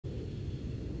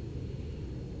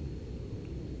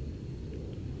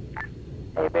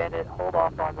Hey Bandit, hold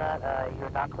off on that. You're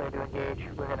not clear to engage.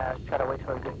 We're gonna try to wait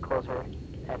till we get closer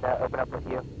and open up with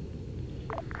you.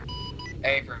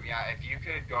 Hey, Firm, yeah, if you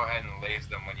could go ahead and laze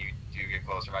them when you do get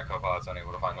closer, my co-pilot's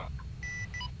unable to find them.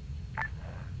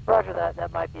 Roger that.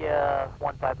 That might be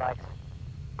 1-5 mics.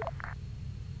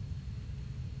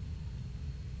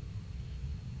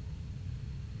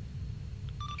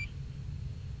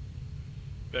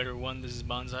 Better 1, this is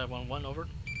Bonsai 1-1, over.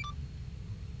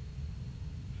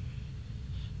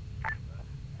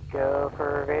 Go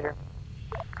for Vader.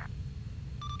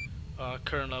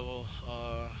 Current level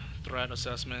threat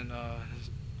assessment,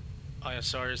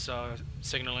 ISR is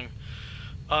signaling.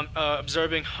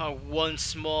 Observing one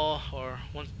small or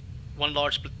one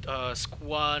large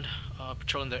squad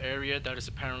patrolling the area. That is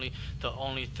apparently the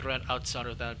only threat outside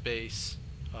of that base.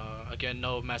 Again,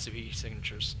 no massive heat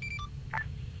signatures.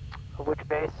 Which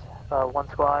base? One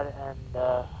squad and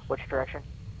which direction?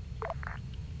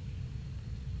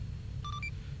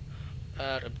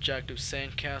 At objective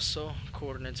Sandcastle,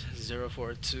 coordinates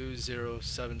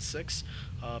 042076,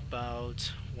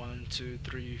 about 1, 2,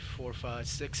 3, 4, 5,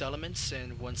 6 elements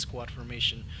and one squad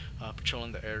formation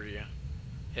patrolling the area.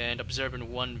 And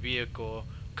observing one vehicle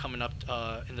coming up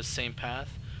in the same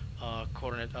path,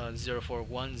 coordinate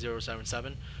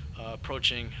 041077,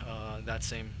 approaching that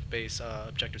same base,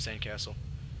 objective Sandcastle.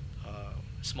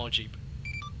 Small Jeep.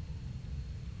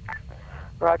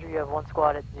 Roger, you have one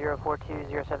squad at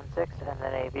 042076 and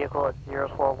then a vehicle at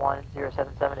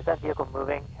 041077. Is that vehicle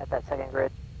moving at that second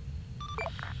grid?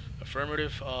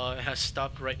 Affirmative. It has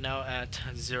stopped right now at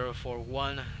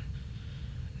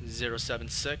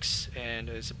 041076 and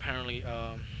is apparently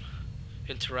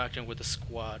interacting with the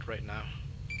squad right now.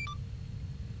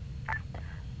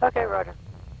 Okay, roger.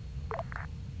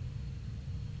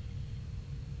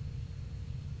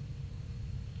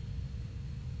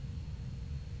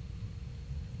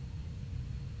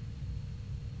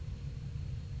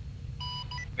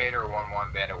 Vader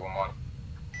 1-1, Bandit 1-1.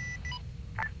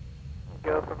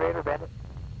 Go for Vader, Bandit.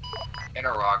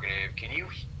 Interrogative, do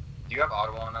you have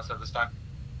audible on us at this time?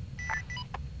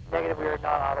 Negative, we are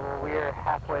not audible. We are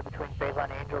halfway between phase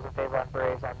line Angels and phase line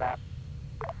Braves on map.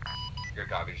 Good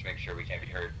copy, just make sure we can't be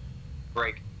heard.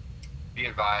 Break. Be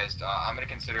advised, I'm going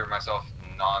to consider myself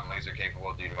non-laser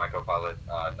capable due to my co-pilot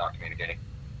not communicating.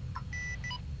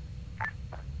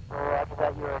 After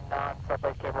that, you are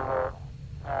non-satellite capable.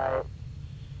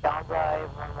 Bonsai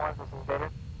 1-1, this is Vader.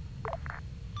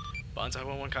 Bonsai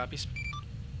 1-1 copies.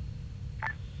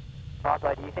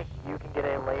 Bonsai, do you think you can get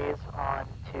a laze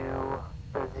onto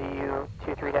the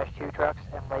ZU-23-2 trucks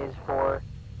and laze for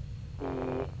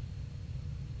the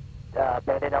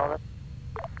Bandit element?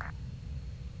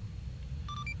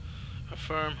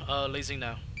 Affirm, lasing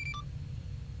now.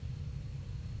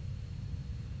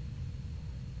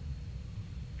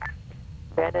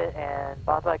 Bandit and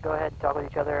Bonsai, go ahead and talk with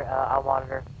each other. I'll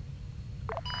monitor.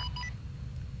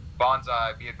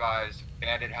 Bonsai, be advised,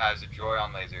 Bandit has a Joy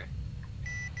on laser.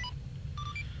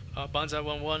 Bonsai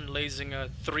 1-1, lasing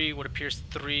 3, what appears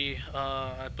 3,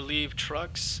 I believe,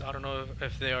 trucks. I don't know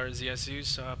if they are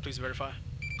ZSUs. Please verify.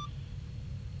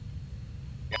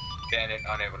 Yeah, Bandit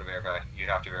unable to verify. You'd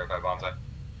have to verify Bonsai.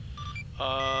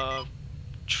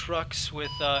 Trucks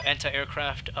with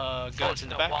anti-aircraft guns in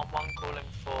the back. 1-1 calling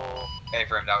for... Hey,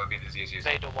 Firm, that would be the ZSUs.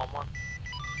 Vader 1-1.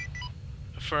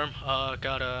 Affirm,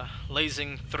 got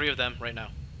lasing 3 of them right now.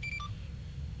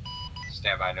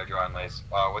 Stand by, no Joy on laser.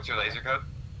 What's your laser code?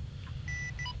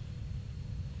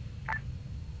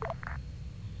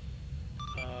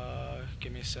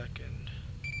 Give me a second.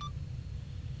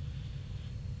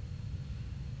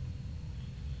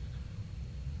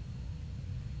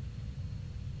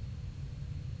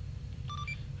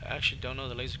 I actually don't know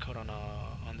the laser code on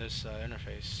this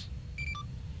interface.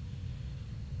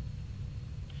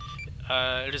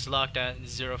 It is locked at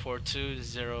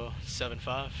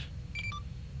 042075.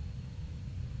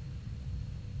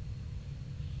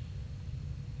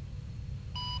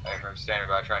 Hey, Firm, standing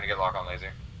by, trying to get lock on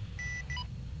laser.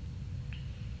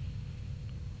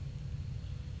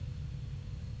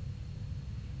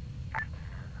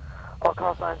 All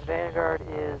call signs, Vanguard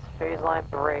is phase line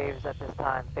Braves at this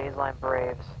time. Phase line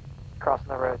Braves. Crossing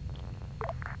the road.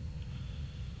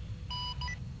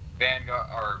 Vanguard,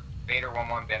 or Vader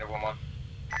 1-1, Bandit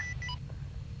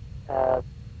 1-1.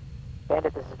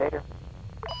 Bandit, this is Vader.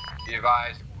 Be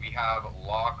advised, we have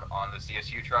lock on the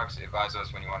CSU trucks. Advise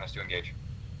us when you want us to engage.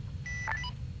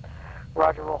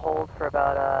 Roger, we'll hold for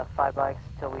about 5 bikes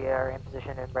until we are in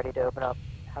position and ready to open up.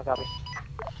 How copy?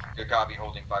 Good copy,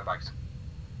 holding 5 bikes.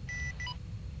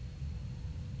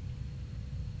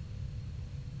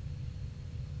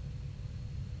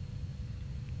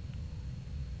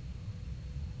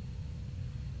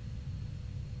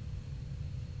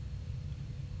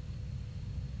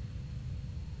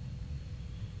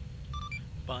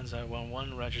 Bonsai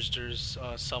 1-1 registers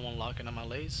someone locking on my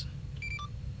lays.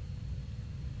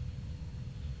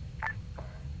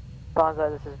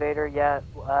 Bonza, this is Vader. Yeah,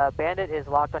 Bandit is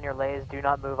locked on your lays. Do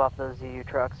not move off those ZU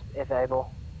trucks if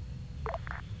able.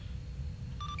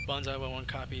 Bonsai 1-1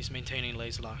 copies, maintaining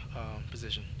lays lock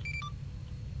position.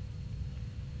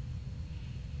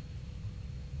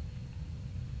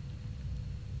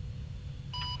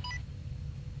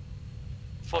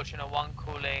 Fortunate 1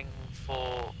 calling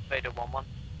for Vader 1-1.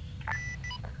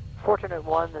 Fortunate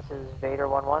 1, this is Vader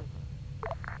 1-1.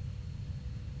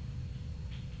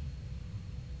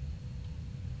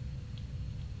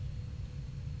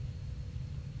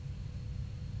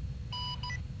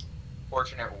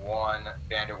 Fortunate 1,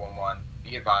 Bandit 1-1.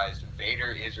 Be advised,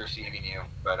 Vader is receiving you,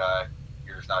 but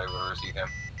you're just not able to receive him.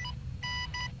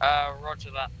 Roger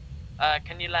that.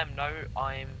 Can you let him know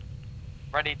I'm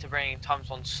ready to bring times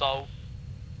on Sol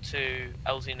to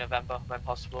LZ November when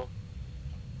possible?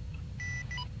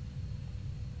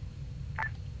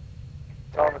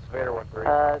 Thomas Vader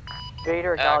 1-3.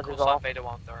 Vader acknowledges call all. sign Vader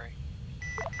 1-3.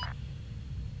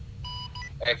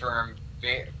 Hey, firm,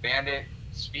 Bandit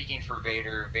speaking for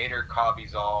Vader. Vader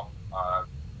copies all.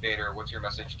 Vader, what's your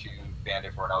message to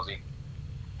Bandit for an LZ?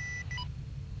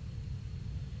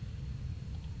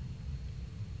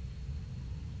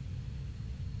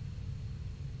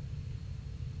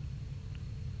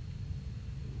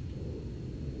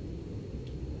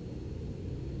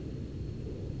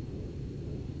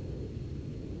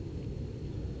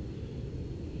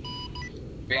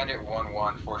 Bandit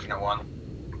 1-1, Fortunate 1.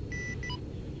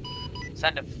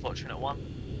 Send it for Fortunate 1.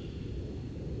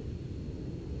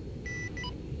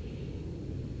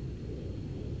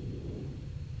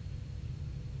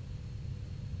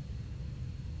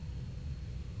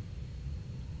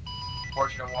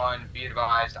 Fortunate 1, be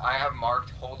advised, I have marked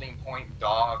holding point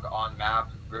dog on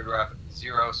map grid ref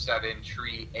 07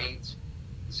 tree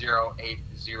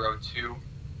 80802.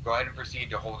 Go ahead and proceed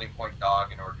to holding point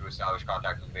dog in order to establish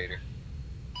contact with Vader.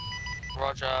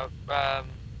 Roger.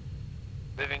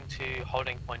 Moving to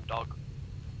holding point dog.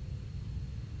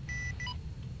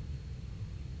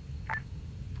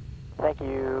 Thank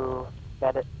you,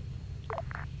 Bandit.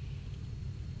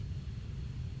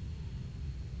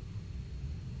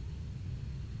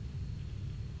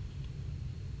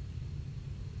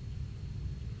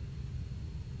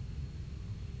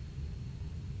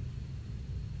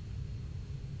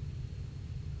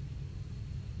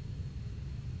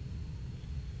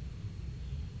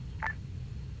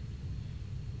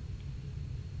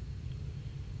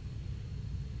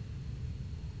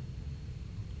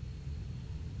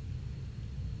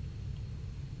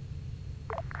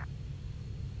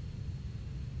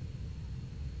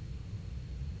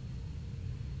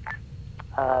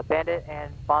 Bandit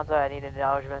and Bonza, I need an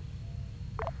acknowledgement.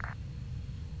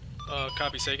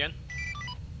 Copy, say again.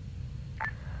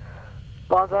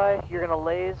 Bonsai, you're going to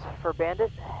laze for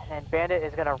Bandit, and Bandit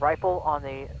is going to rifle on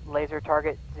the laser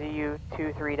target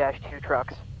ZU-23-2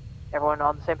 trucks. Everyone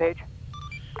on the same page?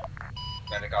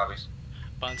 Bandit copies.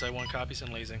 Bonsai 1 copies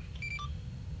and lasing.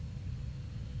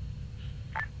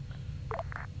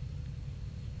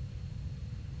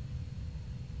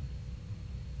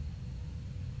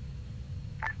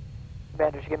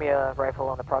 Bandit, just give me a rifle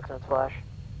on the proximate flash.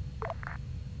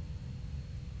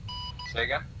 Say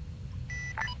again?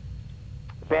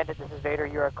 Bandit, this is Vader.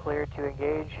 You are cleared to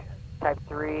engage. Type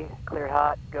 3, cleared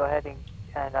hot. Go ahead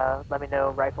and let me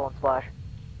know rifle and splash.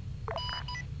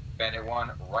 Bandit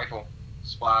 1, rifle,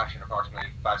 splash in approximately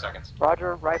 5 seconds.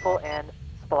 Roger, rifle and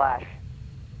splash.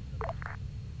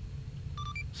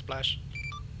 Splash.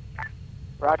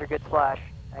 Roger, good splash.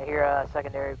 I hear a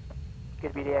secondary.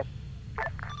 Good BDA.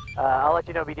 I'll let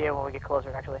you know BDA when we get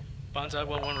closer, actually. Bonsai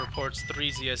 1-1 reports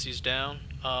 3 ZSUs down.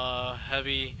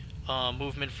 Heavy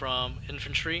movement from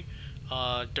infantry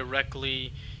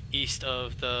directly east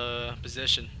of the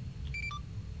position.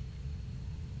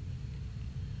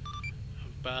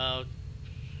 About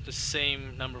the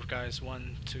same number of guys,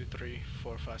 1, 2, 3,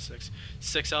 4, 5, 6.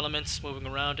 6 elements moving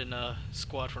around in a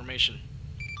squad formation.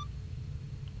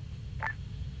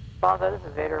 Bonza, this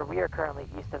is Vader. We are currently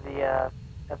east of the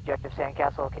objective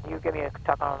sandcastle. Can you give me a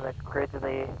talk on the grids of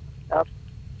the up?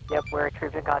 Yep, we're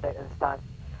troops in contact at this time.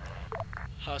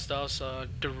 Hostiles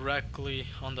directly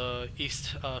on the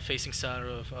east facing side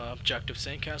of objective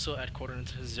sandcastle at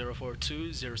coordinates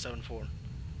 042074.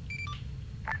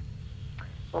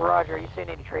 Roger, are you seeing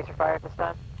any tracer fire at this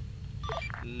time?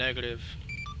 Negative.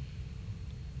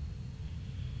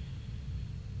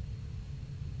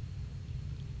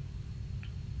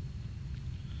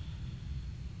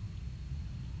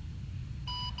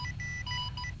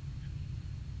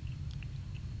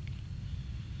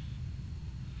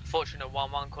 Fortunate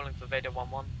 1-1 calling for Vader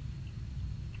 1-1.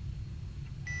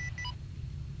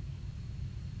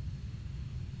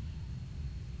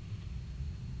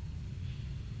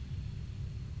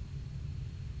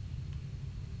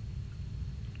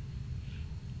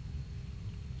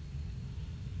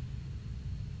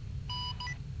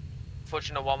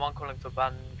 Fortunate 1-1 calling for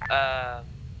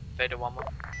Vader 1-1.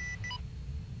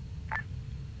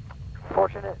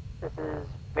 Fortunate, this is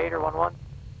Vader 1-1.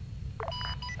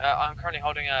 I'm currently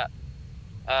holding a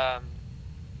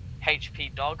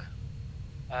HP dog,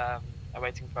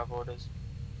 awaiting further orders.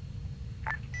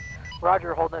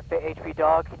 Roger, holding a HP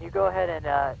dog. Can you go ahead and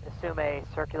assume a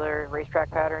circular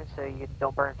racetrack pattern so you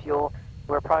don't burn fuel?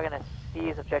 We're probably going to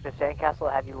seize Objective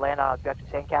Sandcastle, have you land on Objective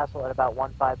Sandcastle at about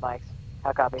 1-5 mics.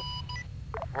 How copy?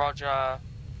 Roger,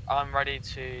 I'm ready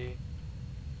to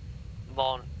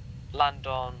land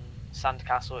on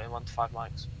Sandcastle in 1-5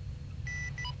 mics.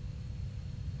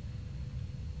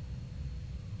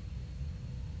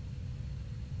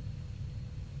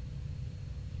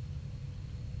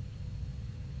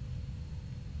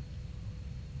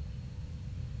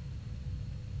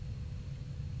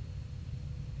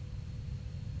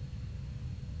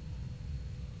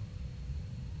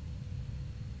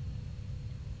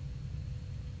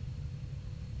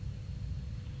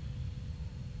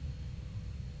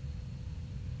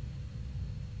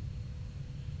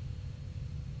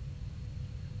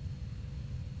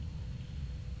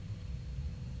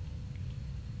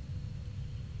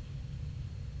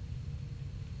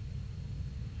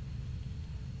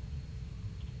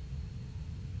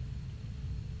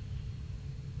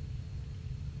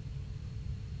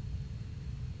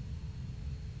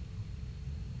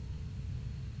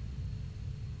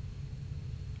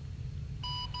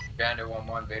 Bandit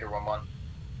 1-1, Vader 1-1.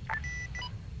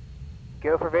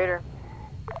 Go for Vader.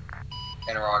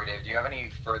 Interrogative, do you have any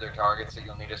further targets that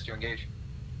you'll need us to engage?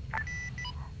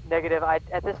 Negative.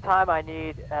 At this time, I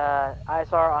need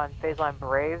ISR on phase line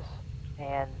Braves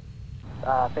and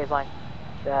phase line.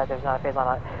 There's not a phase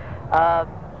line on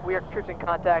it. We are troops in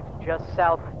contact just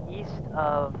southeast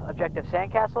of Objective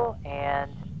Sandcastle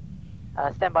and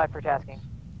stand by for tasking.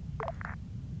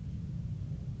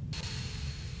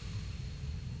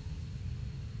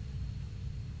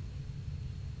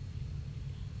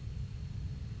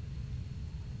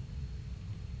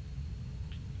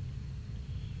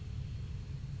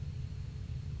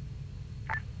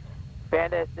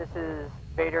 Bandit, this is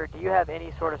Vader. Do you have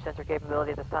any sort of sensor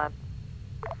capability at this time?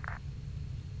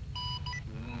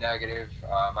 Negative.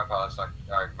 My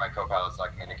co-pilot's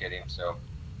not communicating, so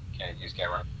can't use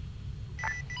camera.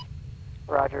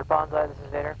 Roger. Bonsai, this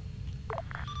is Vader.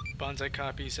 Bonsai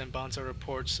copies and Bonsai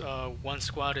reports. One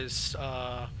squad is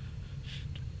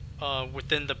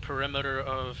within the perimeter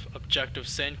of Objective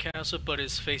Sandcastle, but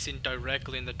is facing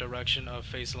directly in the direction of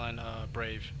phase line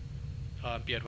Brave. Be advised.